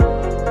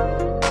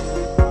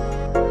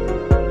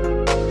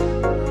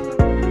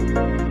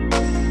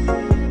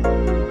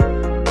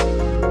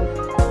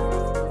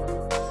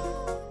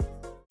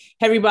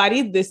Hey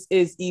everybody, this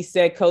is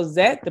Issa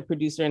Cosette, the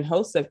producer and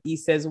host of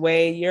Issa's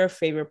Way, your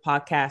favorite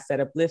podcast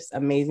that uplifts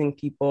amazing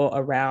people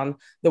around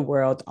the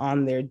world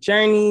on their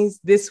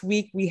journeys. This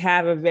week, we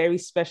have a very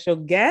special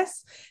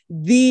guest,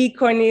 the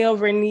Cornell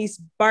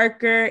Vernice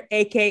Barker,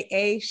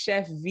 aka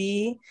Chef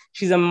V.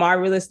 She's a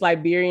marvelous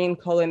Liberian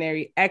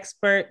culinary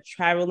expert,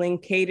 traveling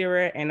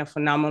caterer, and a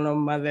phenomenal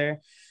mother.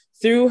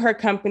 Through her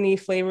company,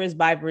 Flavors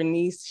by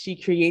Vernice, she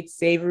creates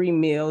savory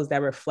meals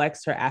that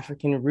reflects her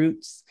African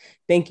roots.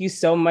 Thank you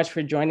so much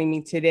for joining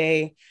me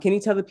today. Can you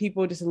tell the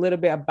people just a little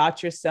bit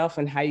about yourself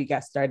and how you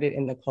got started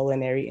in the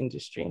culinary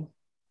industry?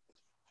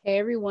 Hey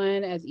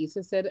everyone, as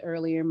Issa said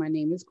earlier, my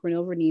name is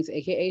Cornell Vernice,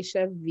 aka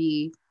Chef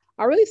V.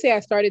 I really say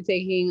I started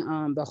taking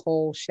the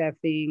whole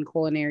chefing,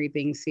 culinary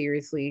thing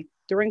seriously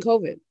during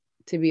COVID,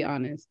 to be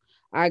honest.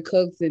 I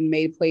cooked and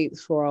made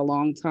plates for a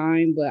long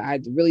time, but I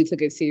really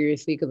took it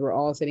seriously because we're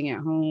all sitting at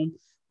home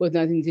with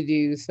nothing to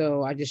do.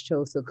 So I just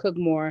chose to cook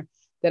more,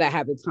 that I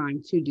had the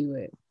time to do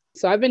it.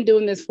 So I've been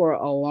doing this for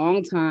a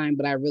long time,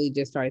 but I really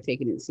just started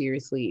taking it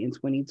seriously in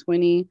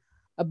 2020.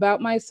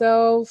 About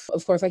myself,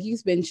 of course, like you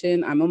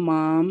mentioned, I'm a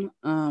mom.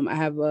 I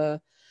have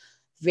a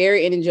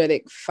very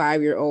energetic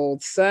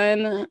 5-year-old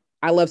son.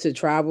 I love to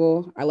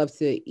travel. I love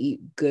to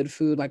eat good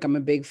food. Like I'm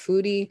a big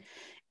foodie.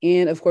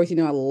 And of course, I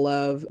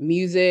love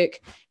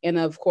music. And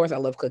of course, I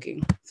love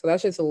cooking. So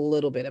that's just a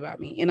little bit about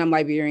me. And I'm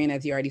Liberian,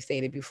 as you already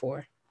stated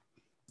before.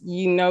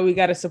 We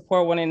got to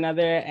support one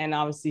another. And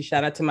obviously,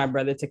 shout out to my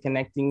brother to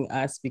connecting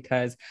us,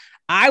 because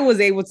I was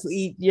able to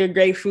eat your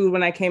great food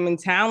when I came in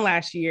town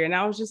last year. And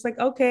I was just like,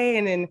 okay.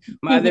 And then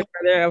my other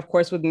brother, of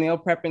course, with meal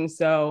prepping.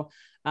 So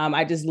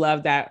I just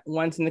love that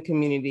once in the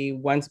community,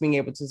 once being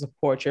able to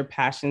support your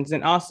passions,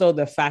 and also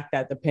the fact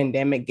that the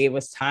pandemic gave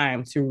us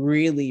time to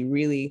really,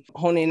 really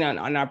hone in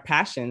on our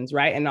passions,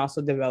 right? And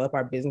also develop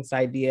our business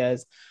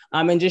ideas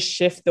and just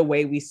shift the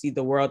way we see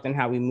the world and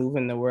how we move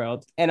in the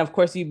world. And of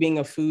course, you being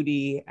a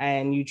foodie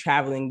and you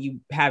traveling,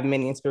 you have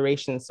many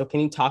inspirations. So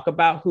can you talk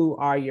about who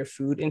are your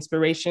food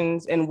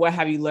inspirations and what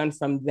have you learned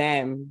from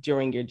them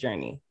during your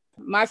journey?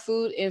 My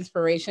food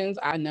inspirations,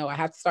 I know I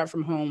have to start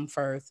from home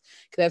first,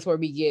 because that's where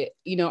we get,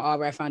 all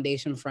of our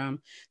foundation from.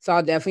 So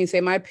I'll definitely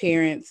say my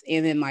parents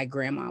and then my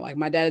grandma. Like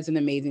my dad is an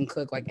amazing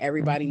cook. Like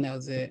everybody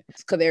knows it.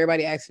 Because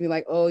everybody asks me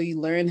like, oh, you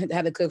learned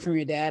how to cook from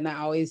your dad? And I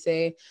always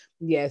say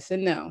yes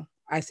and no.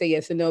 I say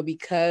yes and no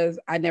because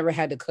I never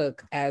had to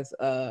cook as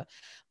a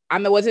I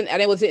wasn't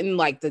in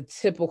like the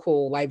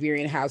typical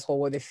Liberian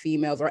household, where the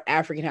females, or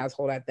African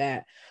household at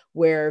that,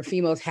 where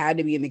females had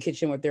to be in the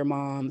kitchen with their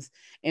moms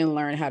and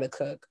learn how to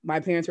cook. My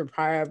parents were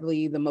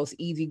probably the most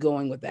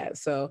easygoing with that.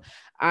 So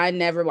I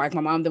never, like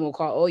my mom then will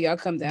call, oh, y'all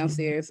come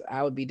downstairs.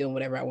 I would be doing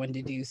whatever I wanted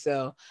to do.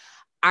 So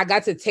I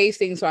got to taste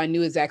things, so I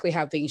knew exactly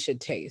how things should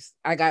taste.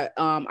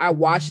 I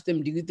watched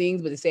them do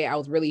things, but to say I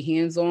was really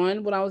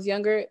hands-on when I was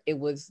younger, it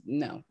was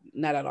no,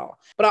 not at all.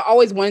 But I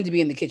always wanted to be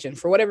in the kitchen.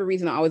 For whatever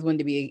reason, I always wanted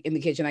to be in the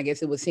kitchen. I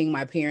guess it was seeing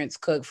my parents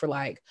cook for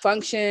like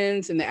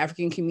functions in the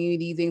African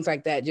community, things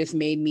like that just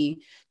made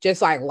me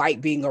just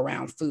like being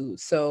around food.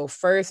 So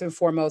first and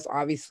foremost,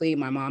 obviously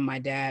my mom, my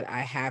dad,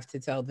 I have to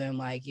tell them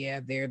like,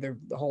 yeah, they're the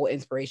whole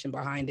inspiration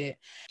behind it.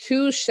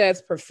 Two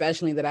chefs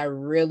professionally that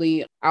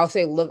I'll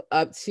say look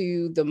up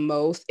to the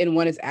most, and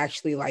one is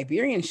actually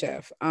Liberian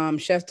chef.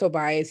 Chef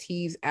Tobias,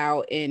 he's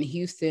out in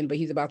Houston, but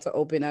he's about to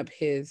open up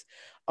his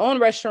own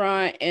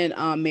restaurant in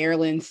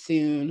Maryland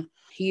soon.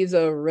 He's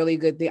a really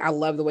good thing. I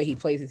love the way he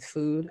plays his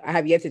food. I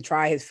have yet to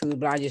try his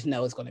food, but I just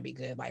know it's going to be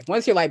good. Like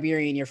once you're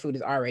Liberian, your food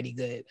is already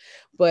good.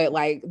 But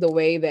like the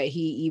way that he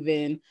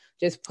even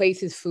just plays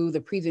his food, the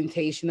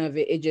presentation of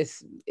it,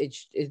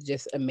 it's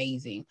just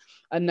amazing.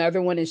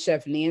 Another one is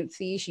Chef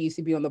Nancy. She used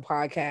to be on the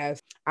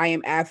podcast I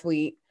Am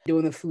Athlete,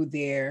 doing the food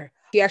there.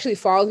 She actually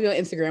follows me on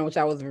Instagram, which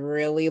I was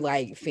really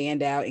like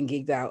fanned out and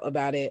geeked out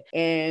about it.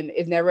 And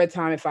it's never a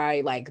time if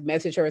I like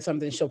message her or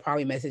something, she'll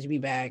probably message me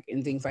back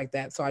and things like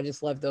that. So I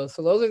just love those.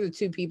 So those are the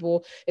two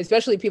people,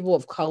 especially people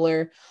of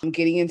color,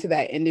 getting into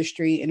that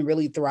industry and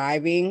really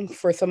thriving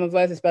for some of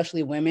us,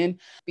 especially women,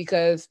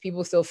 because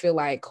people still feel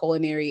like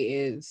culinary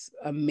is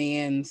a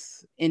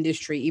man's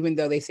industry, even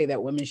though they say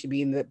that women should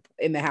be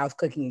in the house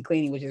cooking and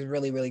cleaning, which is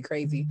really, really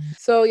crazy.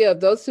 So yeah,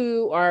 those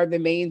two are the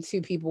main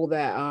two people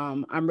that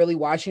I'm really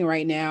watching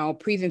right now,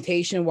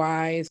 presentation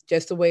wise,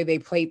 just the way they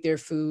plate their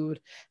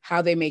food,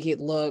 how they make it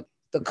look,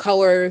 the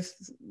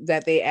colors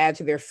that they add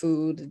to their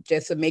food,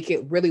 just to make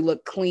it really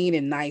look clean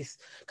and nice.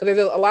 Because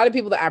there's a lot of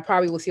people that I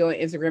probably will see on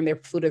Instagram, their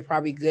food is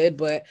probably good,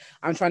 but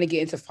I'm trying to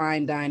get into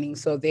fine dining,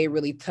 so they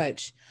really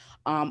touch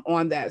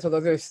on that. So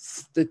those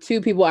are the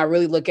two people I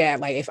really look at.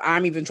 Like if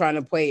I'm even trying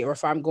to play, or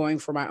if I'm going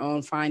for my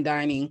own fine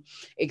dining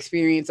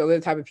experience, those are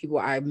the type of people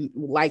I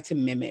like to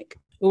mimic.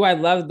 Oh, I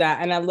love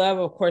that. And I love,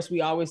 of course,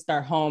 we always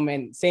start home,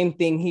 and same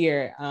thing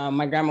here.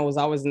 My grandma was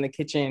always in the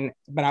kitchen,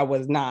 but I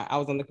was not. I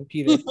was on the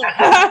computer.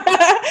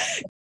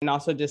 And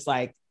also just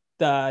like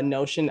the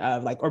notion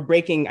of like, or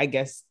breaking, I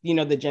guess,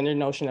 the gender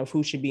notion of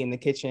who should be in the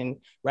kitchen,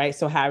 right?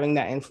 So having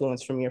that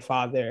influence from your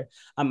father,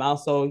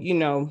 also,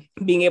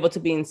 being able to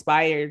be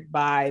inspired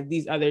by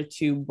these other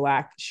two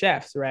Black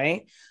chefs,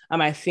 right?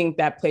 I think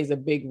that plays a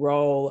big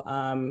role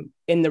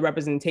in the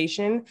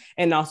representation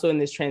and also in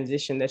this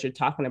transition that you're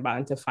talking about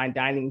into fine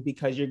dining,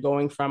 because you're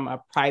going from a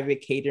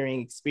private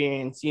catering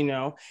experience,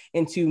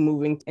 into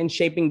moving and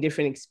shaping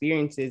different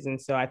experiences.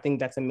 And so I think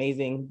that's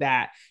amazing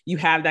that you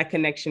have that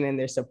connection and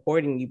they're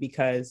supporting you,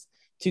 because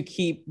to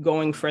keep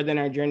going further in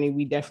our journey,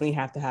 we definitely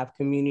have to have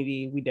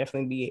community.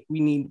 We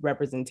need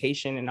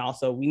representation, and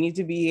also we need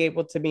to be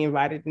able to be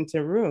invited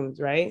into rooms,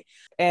 right?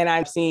 And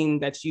I've seen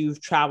that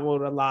you've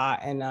traveled a lot,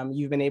 and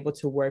you've been able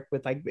to work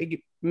with like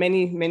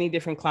many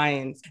different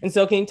clients. And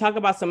so can you talk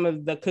about some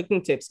of the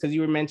cooking tips? Because you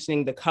were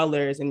mentioning the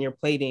colors and your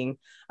plating,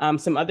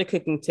 some other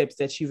cooking tips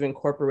that you've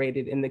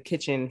incorporated in the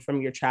kitchen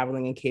from your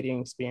traveling and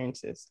catering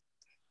experiences.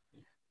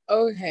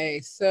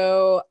 Okay,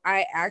 so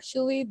I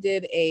actually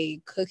did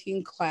a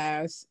cooking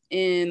class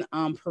in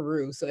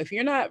Peru. So if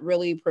you're not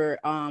really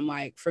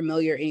like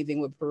familiar or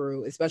anything with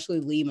Peru, especially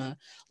Lima,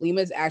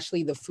 Lima is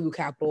actually the food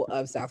capital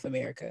of South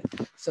America.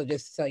 So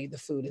just to tell you, the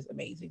food is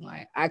amazing.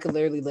 Like I could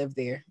literally live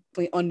there.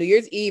 On New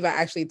Year's Eve, I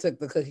actually took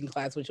the cooking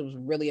class, which was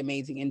really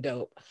amazing and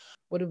dope.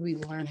 What did we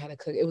learn how to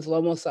cook? It was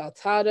lomo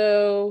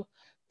saltado,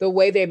 the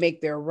way they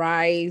make their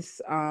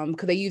rice,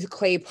 because they use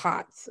clay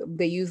pots.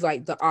 They use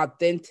like the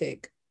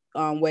authentic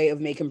way of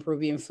making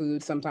Peruvian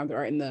food. Sometimes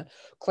are in the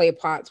clay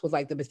pots with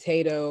like the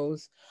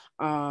potatoes,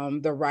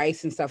 the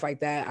rice and stuff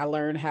like that. I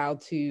learned how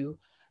to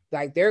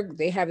like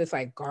they have this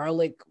like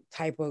garlic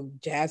type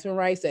of jasmine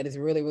rice that is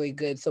really, really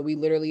good. So we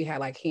literally had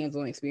like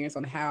hands-on experience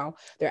on how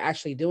they're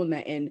actually doing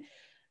that. And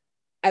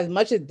as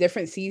much as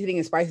different seasoning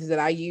and spices that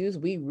I use,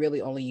 we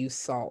really only use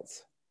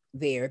salt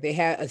there. They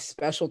had a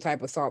special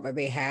type of salt that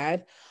they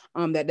had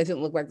that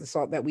doesn't look like the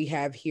salt that we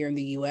have here in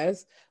the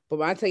US. But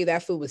when I tell you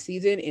that food was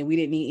seasoned and we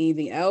didn't need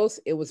anything else,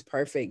 it was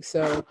perfect.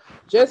 So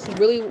just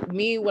really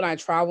me, when I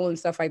travel and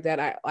stuff like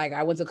that,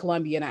 I went to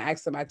Colombia and I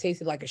asked them, I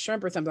tasted like a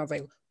shrimp or something. I was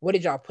like, what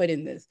did y'all put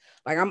in this?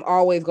 Like, I'm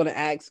always going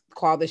to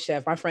call the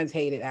chef. My friends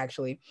hate it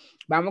actually,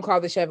 but I'm gonna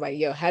call the chef like,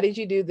 yo, how did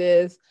you do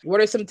this?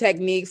 What are some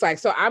techniques? Like,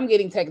 so I'm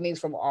getting techniques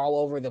from all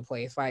over the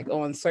place, like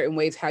on certain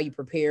ways, how you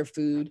prepare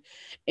food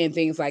and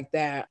things like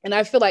that. And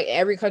I feel like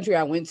every country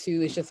I went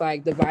to, it's just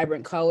like the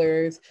vibrant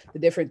colors, the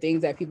different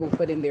things that people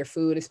put in their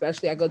food,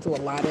 especially I go to a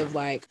lot of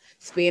like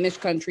Spanish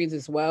countries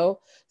as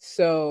well.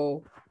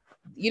 So,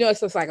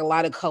 it's just like a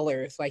lot of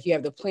colors. Like you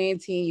have the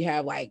plantain,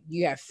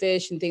 you have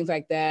fish and things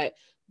like that,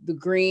 the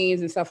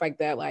greens and stuff like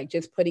that, like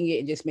just putting it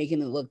and just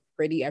making it look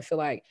pretty. I feel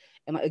like,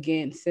 and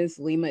again, since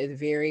Lima is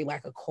very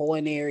like a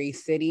culinary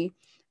city,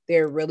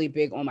 they're really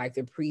big on like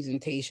the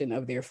presentation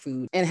of their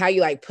food and how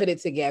you like put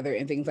it together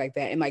and things like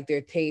that. And like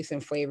their taste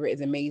and flavor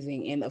is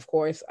amazing. And of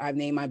course, I've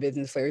named my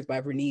business Flavors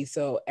by Vernice.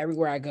 So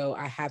everywhere I go,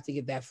 I have to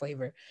get that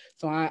flavor.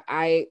 So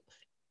I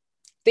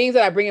things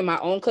that I bring in my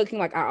own cooking,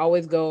 like I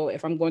always go,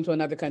 if I'm going to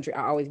another country,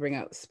 I always bring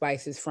out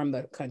spices from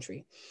the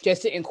country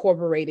just to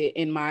incorporate it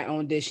in my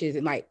own dishes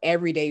and like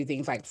everyday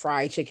things like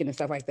fried chicken and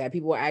stuff like that.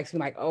 People will ask me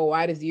like, oh,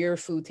 why does your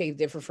food taste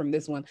different from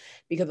this one?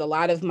 Because a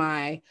lot of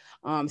my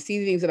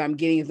seasonings that I'm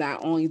getting is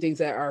not only things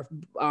that are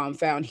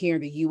found here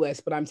in the US,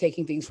 but I'm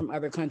taking things from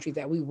other countries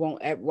that we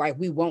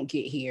won't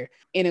get here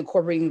and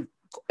incorporating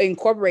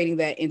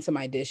that into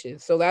my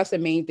dishes. So that's the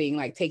main thing,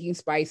 like taking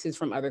spices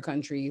from other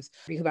countries,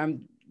 because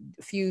I'm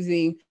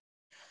fusing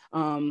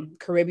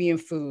Caribbean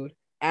food,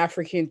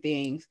 African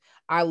things.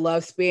 I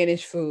love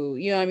Spanish food.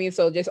 You know what I mean?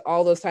 So just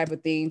all those type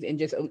of things and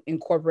just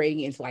incorporating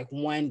it into like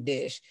one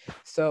dish.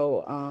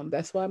 So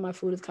that's why my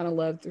food is kind of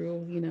loved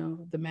through,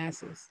 the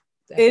masses.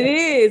 It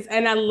is.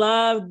 And I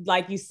love,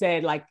 like you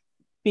said, like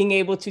being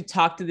able to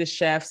talk to the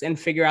chefs and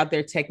figure out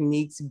their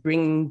techniques,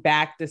 bringing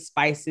back the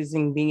spices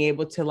and being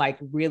able to like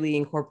really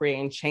incorporate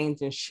and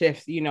change and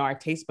shift, our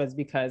taste buds,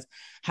 because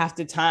half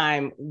the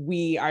time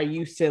we are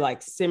used to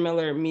like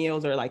similar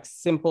meals or like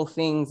simple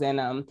things.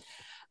 And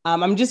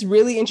I'm just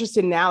really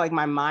interested now, like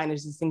my mind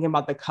is just thinking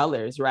about the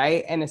colors,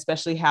 right? And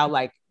especially how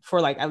like for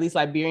like at least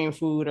Liberian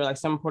food or like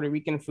some Puerto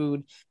Rican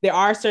food, there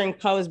are certain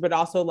colors, but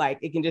also like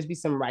it can just be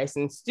some rice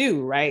and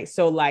stew, right?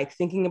 So like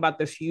thinking about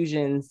the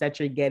fusions that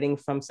you're getting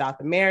from South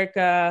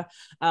America,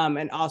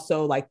 and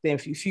also like the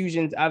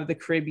fusions of the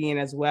Caribbean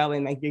as well,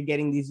 and like you're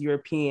getting these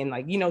European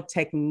like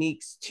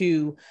techniques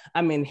to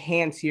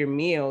enhance your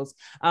meals.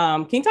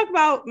 Can you talk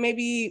about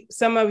maybe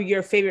some of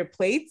your favorite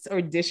plates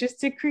or dishes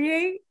to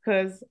create?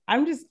 Because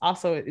I'm just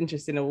also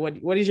interested in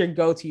what is your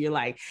go-to you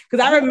like?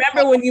 Because I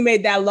remember when you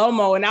made that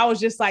lomo and I was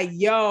just like,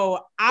 yo,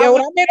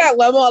 when I made that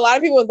lomo, a lot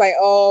of people was like,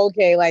 oh,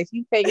 okay, like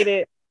she's taking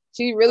it.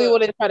 She really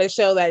wanted to try to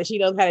show that she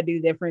knows how to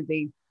do different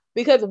things.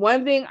 Because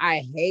one thing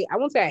I hate, I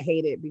won't say I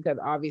hate it, because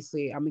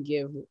obviously I'm gonna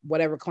give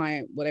whatever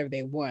client whatever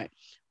they want.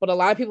 But a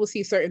lot of people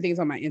see certain things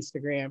on my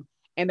Instagram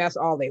and that's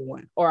all they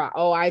want. Or,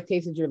 oh, I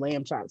tasted your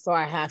lamb chop, so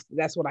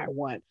that's what I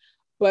want.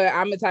 But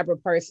I'm the type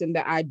of person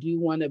that I do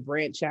want to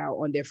branch out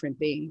on different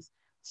things.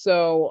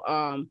 So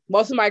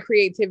most of my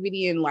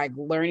creativity and like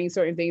learning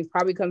certain things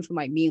probably comes from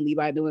like me and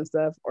Levi doing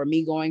stuff, or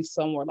me going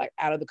somewhere like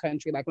out of the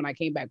country, like when I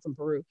came back from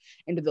Peru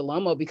into the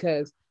Lomo,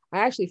 because I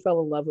actually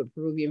fell in love with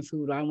Peruvian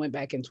food. I went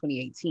back in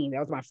 2018. That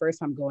was my first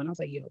time going. I was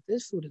like, yo,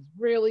 this food is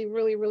really,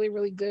 really, really,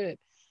 really good.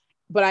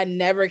 But I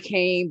never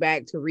came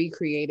back to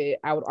recreate it.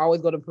 I would always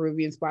go to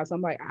Peruvian spots.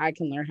 I'm like, I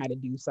can learn how to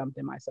do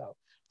something myself.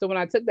 So when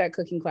I took that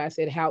cooking class,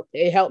 it helped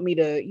me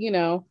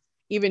to,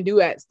 even do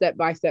that step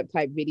by step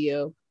type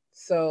video.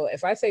 So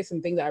if I say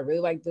some things that I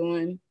really like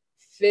doing,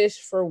 fish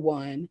for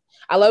one.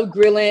 I love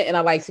grilling and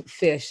I like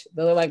fish.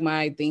 Those are like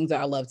my things that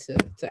I love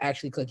to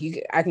actually cook.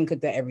 I can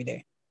cook that every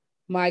day.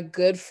 My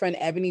good friend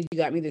Ebony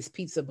got me this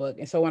pizza book.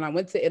 And so when I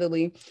went to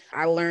Italy,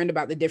 I learned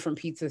about the different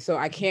pizzas. So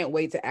I can't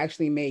wait to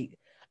actually make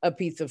a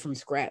pizza from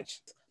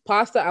scratch.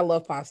 Pasta, I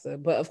love pasta,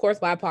 but of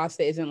course, my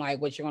pasta isn't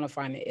like what you're going to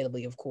find in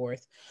Italy, of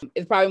course.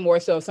 It's probably more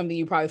so something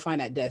you probably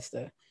find at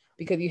Desta,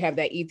 because you have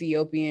that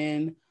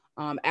Ethiopian,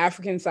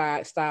 African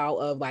side style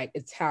of like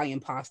Italian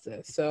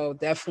pasta. So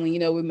definitely,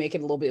 we make it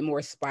a little bit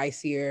more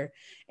spicier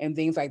and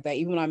things like that.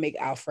 Even when I make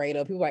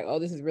Alfredo, people are like, oh,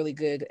 this is really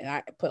good. And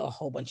I put a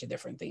whole bunch of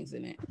different things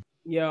in it.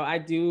 Yo, I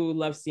do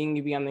love seeing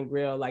you be on the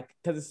grill, like,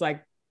 because it's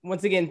like,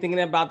 once again,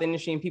 thinking about the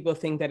industry, and people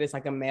think that it's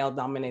like a male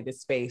dominated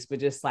space, but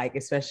just like,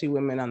 especially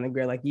women on the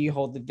grill, like you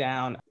hold it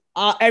down.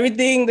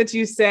 Everything that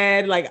you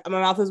said, like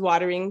my mouth is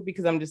watering,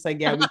 because I'm just like,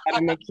 yeah, we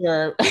gotta make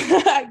sure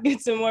I get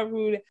some more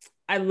food.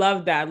 I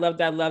love that. Love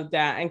that. Love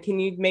that. And can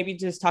you maybe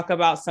just talk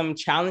about some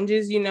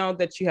challenges,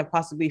 that you have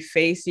possibly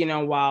faced,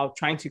 while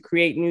trying to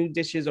create new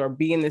dishes or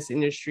be in this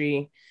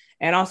industry?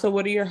 And also,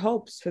 what are your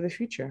hopes for the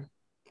future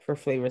for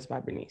Flavors by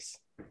Vernice?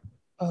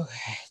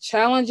 Okay,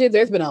 challenges.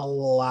 There's been a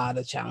lot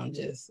of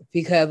challenges,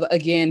 because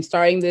again,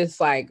 starting this,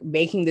 like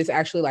making this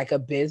actually like a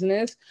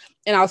business,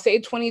 and I'll say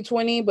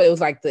 2020, but it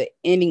was like the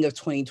ending of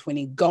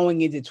 2020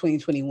 going into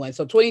 2021.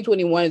 So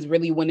 2021 is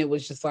really when it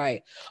was just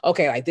like,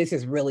 okay, like this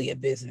is really a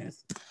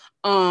business.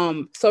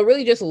 So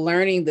really just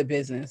learning the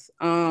business,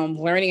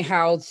 learning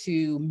how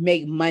to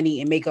make money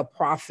and make a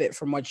profit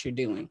from what you're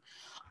doing.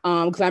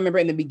 Because I remember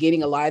in the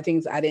beginning, a lot of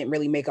things I didn't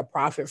really make a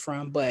profit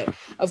from, but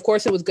of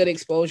course it was good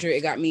exposure.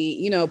 It got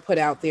me, put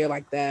out there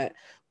like that.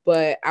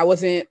 But I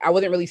wasn't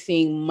really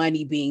seeing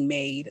money being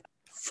made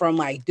from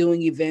like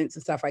doing events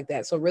and stuff like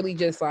that. So really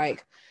just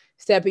like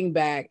stepping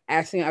back,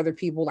 asking other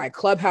people. Like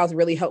Clubhouse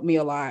really helped me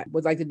a lot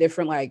with like the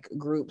different like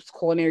groups,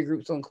 culinary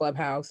groups on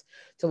Clubhouse,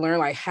 to learn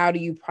like how do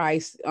you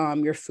price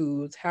your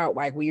foods, how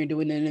like when you're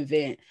doing an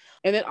event.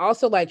 And then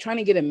also like trying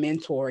to get a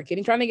mentor,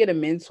 trying to get a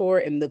mentor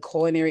in the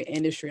culinary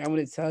industry. I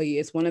want to tell you,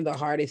 it's one of the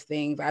hardest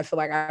things. I feel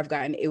like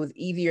it was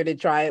easier to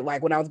try it.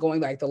 Like when I was going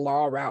like the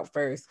law route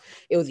first,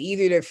 it was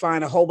easier to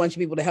find a whole bunch of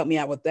people to help me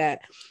out with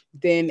that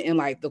than in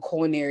like the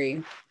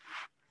culinary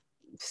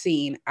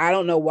scene. I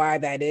don't know why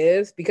that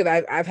is, because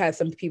I've had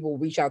some people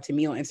reach out to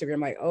me on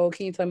Instagram like, oh,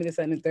 can you tell me this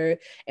and the third?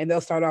 And they'll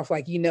start off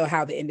like,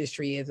 how the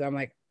industry is. I'm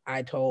like,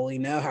 I totally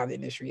know how the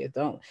industry is.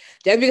 Don't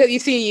just because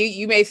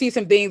you may see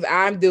some things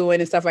I'm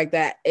doing and stuff like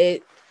that.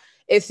 It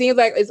seems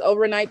like it's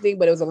overnight thing,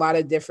 but it was a lot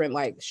of different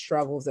like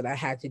struggles that I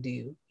had to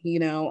do,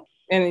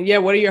 And yeah,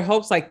 what are your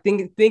hopes? Like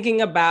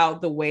thinking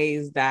about the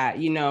ways that,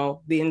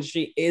 the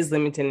industry is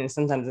limited, and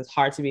sometimes it's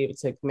hard to be able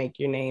to make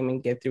your name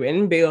and get through it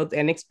and build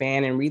and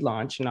expand and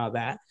relaunch and all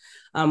that.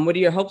 What are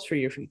your hopes for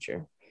your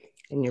future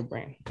in your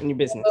brand, in your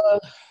business?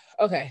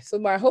 Okay. So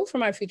my hope for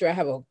my future, I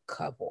have a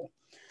couple.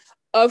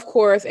 Of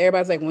course,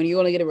 everybody's like, when are you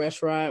going to get a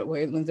restaurant?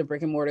 When's the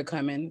brick and mortar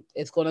coming?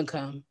 It's going to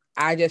come.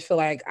 I just feel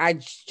like I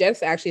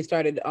just actually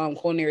started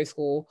culinary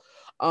school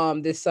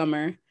this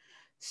summer.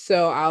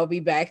 So I'll be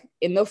back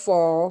in the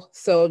fall.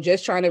 So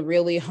just trying to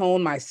really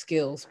hone my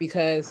skills,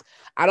 because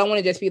I don't want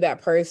to just be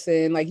that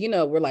person, like,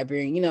 we're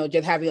librarian,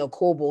 just having a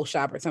cool bowl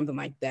shop or something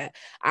like that.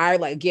 I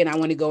want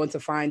to go into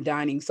fine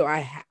dining. So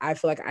I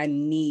feel like I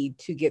need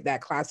to get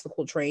that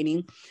classical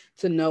training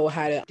to know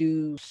how to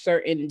do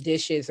certain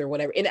dishes or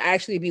whatever, and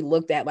actually be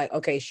looked at like,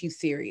 okay, she's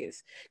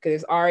serious, because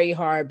it's already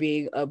hard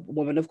being a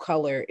woman of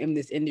color in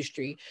this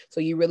industry. So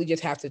you really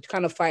just have to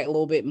kind of fight a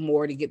little bit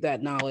more to get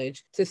that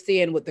knowledge to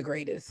stand with the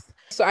greatest.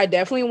 So I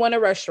definitely want a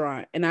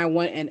restaurant, and I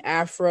want an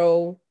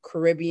Afro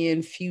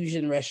Caribbean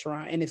fusion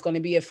restaurant, and it's going to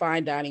be a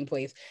fine dining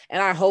place.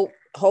 And I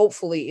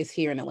hopefully it's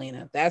here in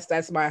Atlanta.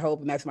 That's my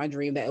hope, and that's my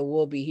dream, that it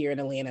will be here in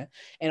Atlanta,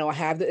 and it'll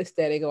have the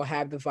aesthetic, it'll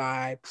have the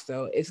vibe.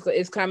 So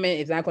it's coming.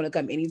 It's not going to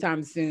come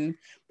anytime soon.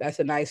 That's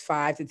a nice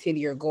 5 to 10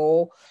 year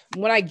goal.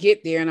 When I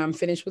get there and I'm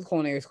finished with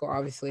culinary school,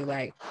 obviously,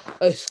 like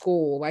a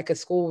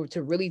school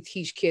to really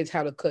teach kids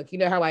how to cook. You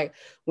know how like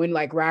when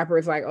like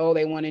rappers like, oh,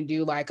 they want to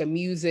do like a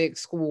music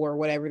school or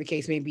whatever the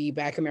case may be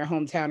back in their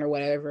hometown or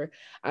whatever.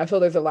 I feel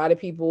there's a lot of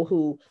people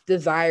who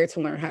desire to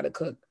learn how to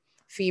cook,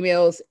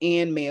 females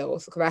and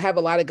males, because I have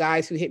a lot of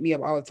guys who hit me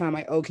up all the time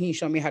like, oh, can you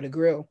show me how to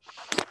grill,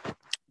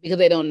 because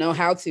they don't know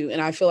how to.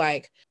 And I feel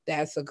like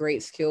that's a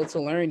great skill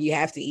to learn. You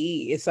have to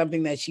eat. It's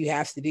something that you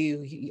have to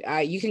do.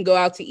 You can go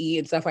out to eat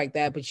and stuff like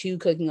that, but you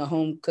cooking a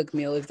home cooked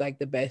meal is like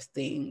the best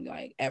thing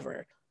like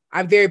ever.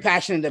 I'm very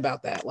passionate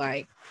about that.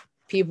 Like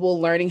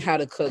people learning how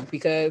to cook,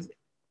 because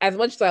as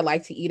much as I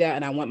like to eat out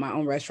and I want my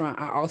own restaurant,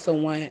 I also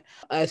want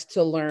us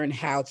to learn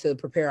how to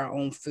prepare our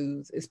own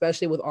foods,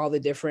 especially with all the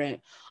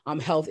different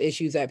health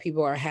issues that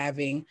people are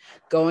having.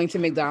 Going to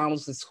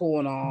McDonald's is cool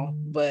and all,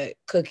 but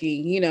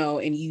cooking,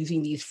 and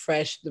using the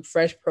fresh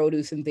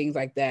produce and things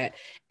like that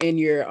in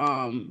your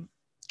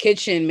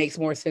kitchen makes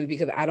more sense,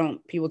 because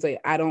people say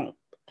I don't.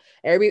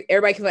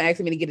 Everybody keeps on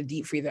asking me to get a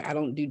deep freezer. I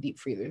don't do deep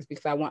freezers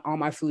because I want all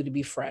my food to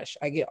be fresh.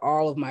 I get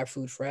all of my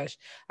food fresh.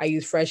 I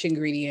use fresh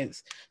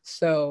ingredients.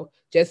 So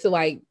just to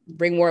like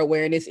bring more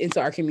awareness into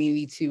our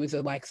community too is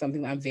like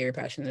something that I'm very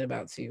passionate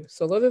about too.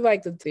 So those are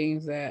like the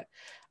things that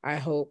I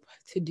hope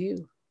to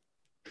do.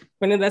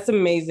 Brenda, that's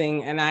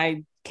amazing. And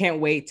I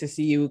can't wait to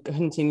see you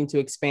continue to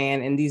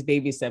expand in these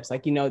baby steps.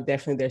 Like,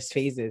 definitely there's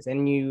phases,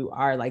 and you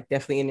are like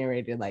definitely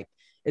iterated. Like,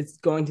 it's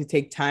going to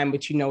take time,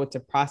 but it's a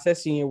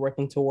process and you're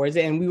working towards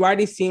it. And we've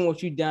already seen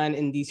what you've done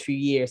in these few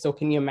years. So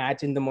can you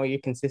imagine the more you're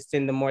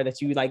consistent, the more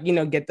that you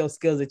get those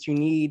skills that you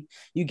need,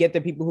 you get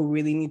the people who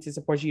really need to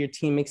support you, your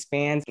team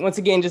expands. Once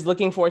again, just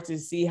looking forward to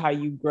see how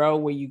you grow,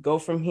 where you go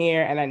from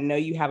here. And I know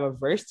you have a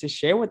verse to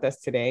share with us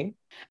today.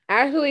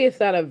 Actually, it's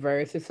not a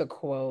verse, it's a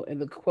quote.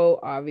 And the quote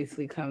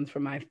obviously comes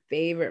from my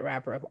favorite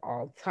rapper of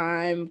all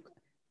time,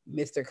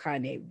 Mr.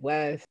 Kanye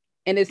West.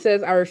 And it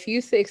says, I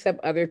refuse to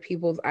accept other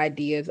people's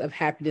ideas of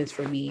happiness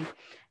for me,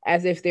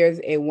 as if there's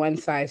a one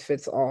size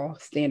fits all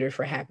standard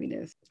for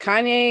happiness.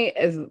 Kanye,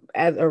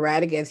 as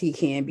erratic as he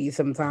can be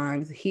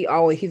sometimes, he's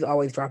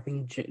always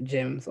dropping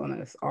gems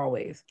on us,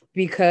 always.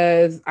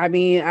 Because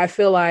I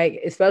feel like,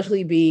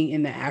 especially being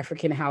in the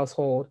African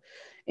household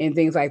and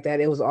things like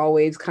that, it was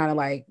always kind of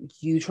like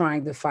you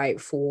trying to fight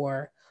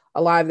for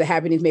a lot of the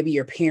happiness maybe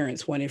your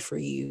parents wanted for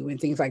you and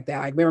things like that.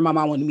 Like, remember my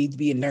mom wanted me to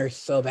be a nurse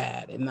so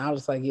bad. And I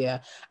was like, yeah,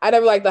 I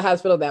never liked the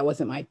hospital. That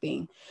wasn't my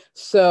thing.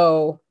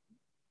 So,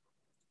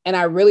 and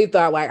I really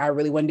thought like I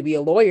really wanted to be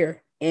a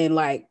lawyer, and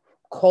like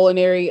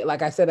culinary,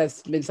 like I said,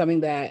 that's been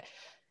something that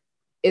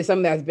is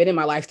something that's been in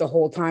my life the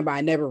whole time, but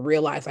I never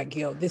realized like,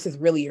 this is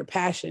really your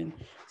passion.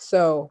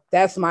 So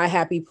that's my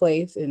happy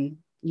place. And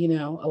a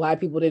lot of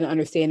people didn't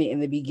understand it in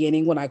the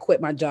beginning when I quit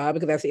my job,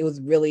 because it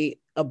was really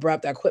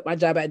abrupt. I quit my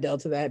job at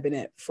Delta that I had been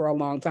at for a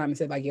long time and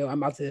said like,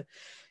 I'm about to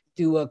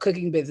do a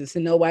cooking business,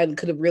 and nobody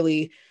could have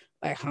really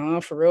like,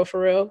 for real,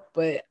 for real.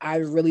 But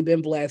I've really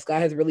been blessed.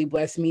 God has really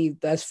blessed me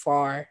thus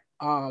far,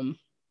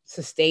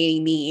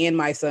 sustaining me and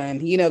my son,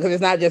 because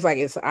it's not just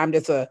like I'm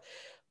just a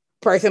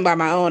person by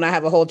my own. I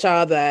have a whole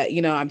child that,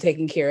 I'm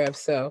taking care of.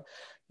 So,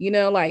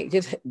 like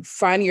just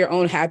finding your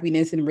own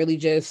happiness and really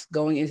just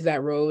going into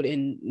that road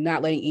and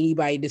not letting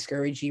anybody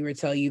discourage you or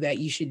tell you that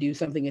you should do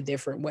something a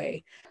different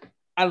way.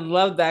 I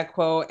love that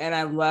quote. And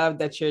I love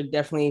that you're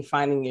definitely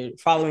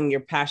following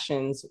your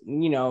passions,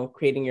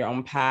 creating your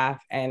own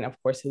path. And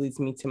of course, it leads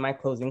me to my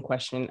closing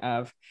question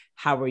of,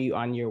 how are you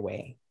on your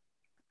way?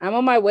 I'm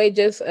on my way,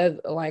 just as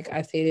like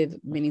I stated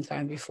many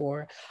times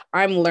before,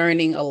 I'm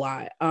learning a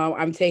lot.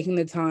 I'm taking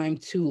the time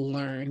to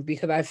learn,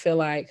 because I feel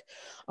like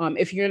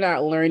if you're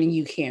not learning,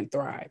 you can't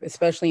thrive,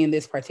 especially in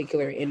this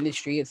particular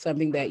industry. It's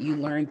something that you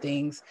learn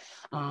things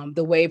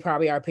the way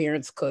probably our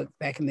parents cooked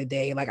back in the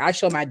day. Like, I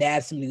show my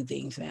dad some new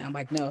things now. I'm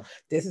like, no,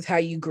 this is how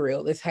you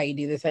grill. This is how you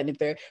do this, and the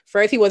third.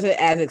 First, he wasn't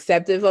as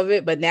acceptive of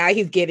it, but now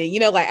he's getting,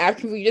 like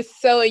after you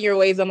just sell in your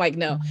ways, I'm like,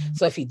 no.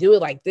 So if you do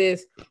it like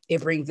this,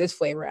 it brings this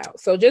flavor out.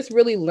 So just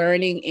really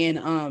learning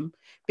and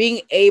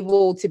being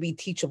able to be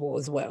teachable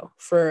as well,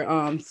 for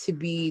to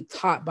be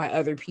taught by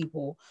other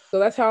people. So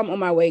that's how I'm on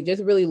my way,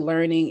 just really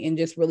learning and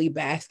just really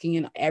basking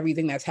in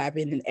everything that's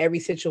happened in every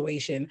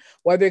situation,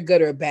 whether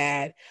good or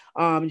bad.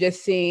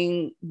 Just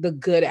seeing the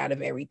good out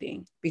of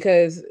everything,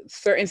 because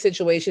certain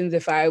situations,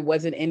 if I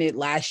wasn't in it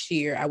last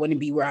year, I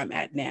wouldn't be where I'm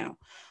at now.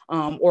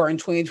 Or in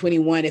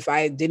 2021, if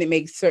I didn't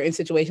make certain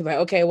situations like,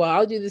 okay, well,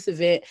 I'll do this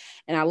event,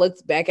 and I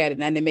looked back at it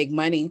and I didn't make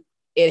money,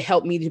 it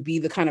helped me to be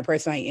the kind of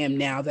person I am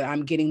now, that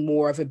I'm getting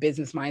more of a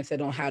business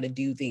mindset on how to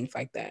do things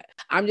like that.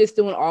 I'm just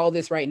doing all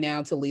this right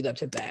now to lead up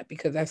to that,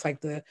 because that's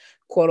like the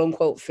quote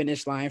unquote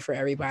finish line for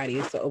everybody,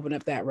 is to open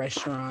up that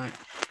restaurant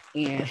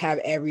and have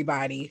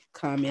everybody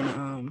come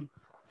and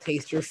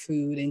taste your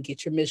food and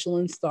get your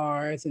Michelin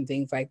stars and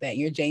things like that,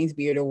 your James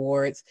Beard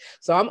Awards.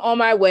 So I'm on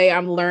my way.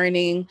 I'm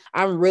learning.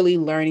 I'm really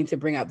learning to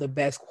bring out the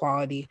best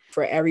quality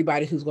for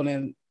everybody who's going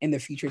to, in the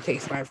future,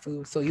 taste my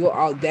food. So you'll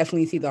all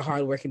definitely see the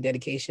hard work and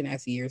dedication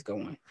as the years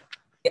go on.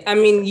 I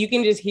mean, you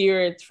can just hear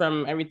it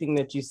from everything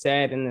that you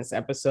said in this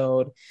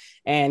episode.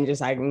 And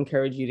just, I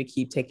encourage you to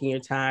keep taking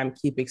your time,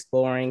 keep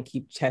exploring,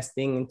 keep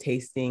testing and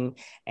tasting.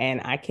 And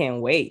I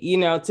can't wait,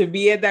 to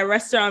be at that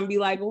restaurant and be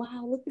like,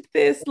 wow, look at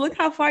this. Look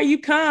how far you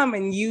come.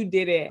 And you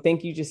did it.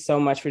 Thank you just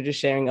so much for just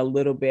sharing a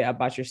little bit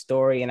about your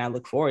story. And I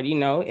look forward,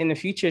 in the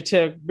future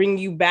to bring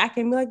you back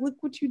and be like, look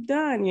what you've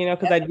done,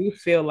 because I do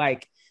feel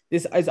like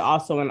this is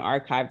also an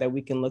archive that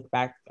we can look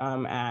back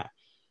at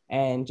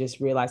and just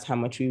realize how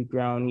much we've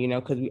grown,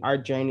 because our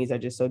journeys are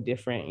just so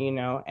different,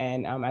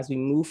 and as we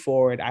move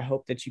forward, I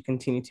hope that you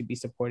continue to be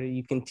supported,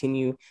 you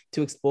continue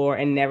to explore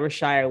and never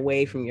shy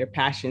away from your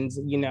passions.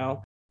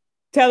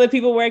 Tell the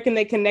people, where can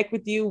they connect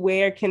with you?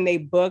 Where can they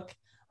book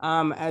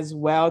as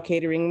well,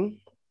 catering.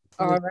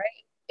 All right.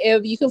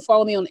 If you can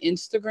follow me on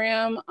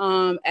Instagram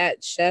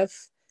at chef.vee_.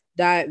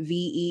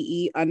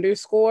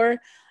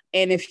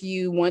 And if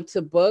you want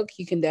to book,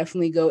 you can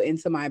definitely go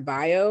into my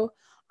bio.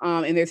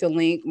 And there's a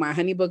link. My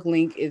Honeybook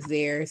link is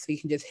there. So you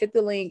can just hit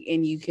the link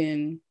and you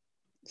can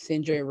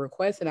send your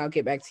request and I'll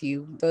get back to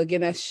you. So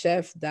again, that's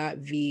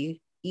chef.vee_.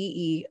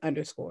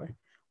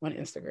 on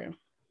Instagram.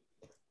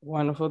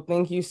 Wonderful.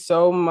 Thank you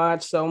so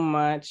much, so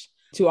much.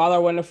 To all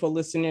our wonderful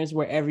listeners,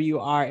 wherever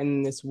you are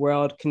in this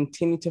world,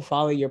 continue to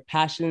follow your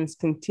passions.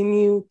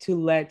 Continue to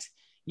let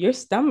your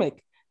stomach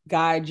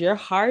guide your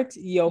heart,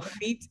 your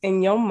feet,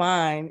 and your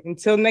mind.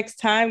 Until next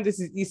time,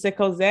 this is Issa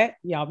Cosette.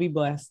 Y'all be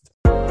blessed.